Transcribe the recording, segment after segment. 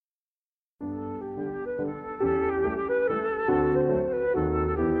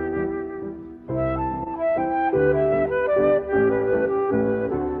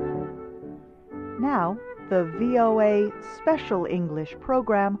the VOA Special English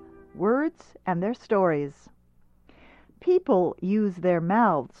program, Words and Their Stories. People use their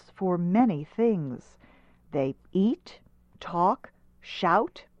mouths for many things. They eat, talk,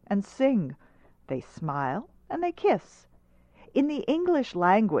 shout, and sing. They smile and they kiss. In the English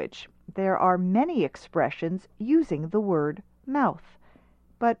language, there are many expressions using the word mouth,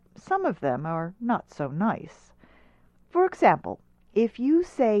 but some of them are not so nice. For example, if you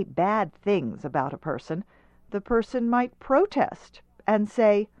say bad things about a person, the person might protest and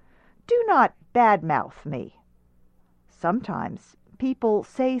say, "Do not badmouth me." Sometimes people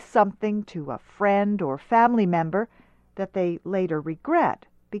say something to a friend or family member that they later regret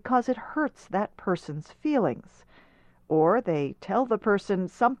because it hurts that person's feelings, or they tell the person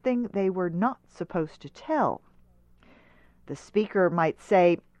something they were not supposed to tell. The speaker might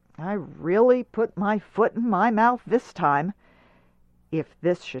say, "I really put my foot in my mouth this time." If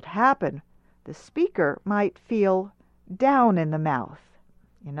this should happen, the speaker might feel down in the mouth.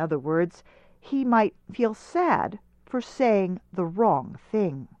 In other words, he might feel sad for saying the wrong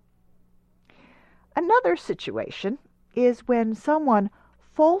thing. Another situation is when someone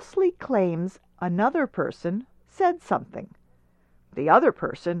falsely claims another person said something. The other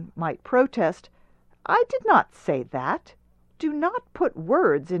person might protest, "I did not say that. Do not put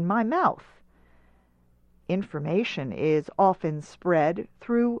words in my mouth." Information is often spread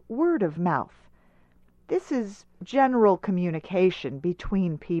through word of mouth. This is general communication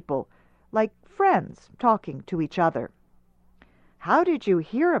between people, like friends talking to each other. "How did you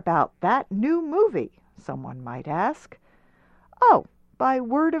hear about that new movie?" someone might ask. "Oh, by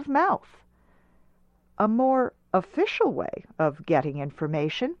word of mouth." A more official way of getting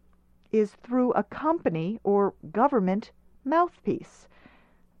information is through a company or government mouthpiece.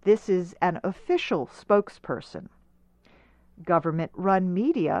 This is an official spokesperson. Government-run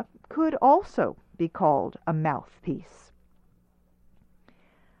media could also be called a mouthpiece.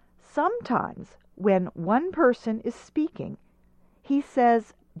 Sometimes when one person is speaking, he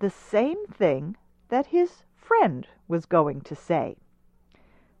says the same thing that his friend was going to say.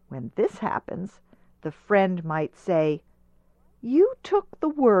 When this happens, the friend might say, "You took the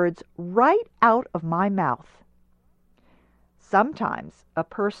words right out of my mouth." Sometimes a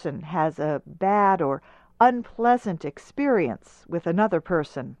person has a bad or unpleasant experience with another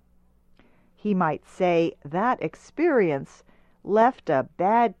person. He might say that experience left a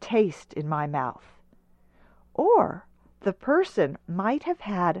bad taste in my mouth. Or the person might have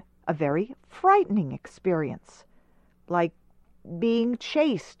had a very frightening experience, like being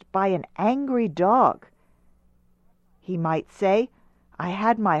chased by an angry dog. He might say, "I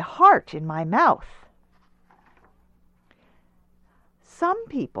had my heart in my mouth." Some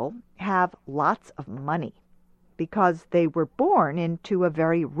people have lots of money because they were born into a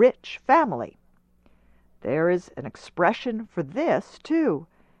very rich family. There is an expression for this, too.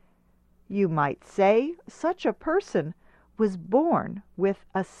 You might say such a person was born with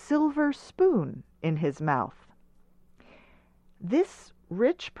a silver spoon in his mouth. This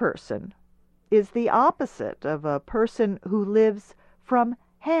rich person is the opposite of a person who lives from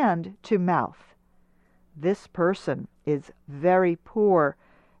hand to mouth. This person is very poor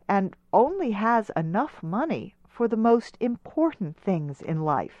and only has enough money for the most important things in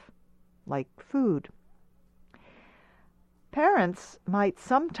life, like food. Parents might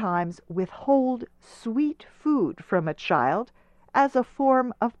sometimes withhold sweet food from a child as a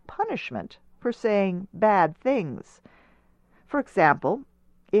form of punishment for saying bad things. For example,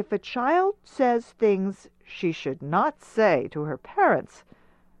 if a child says things she should not say to her parents,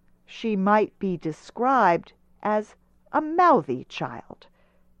 she might be described as a mouthy child.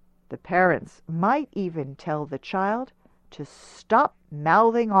 The parents might even tell the child to stop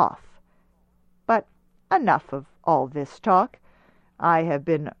mouthing off. But enough of all this talk. I have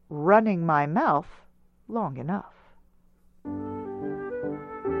been running my mouth long enough.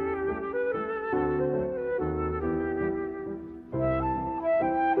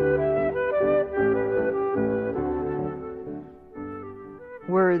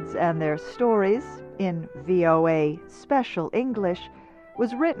 Words and Their Stories in VOA Special English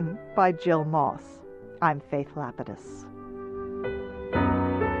was written by Jill Moss. I'm Faith Lapidus.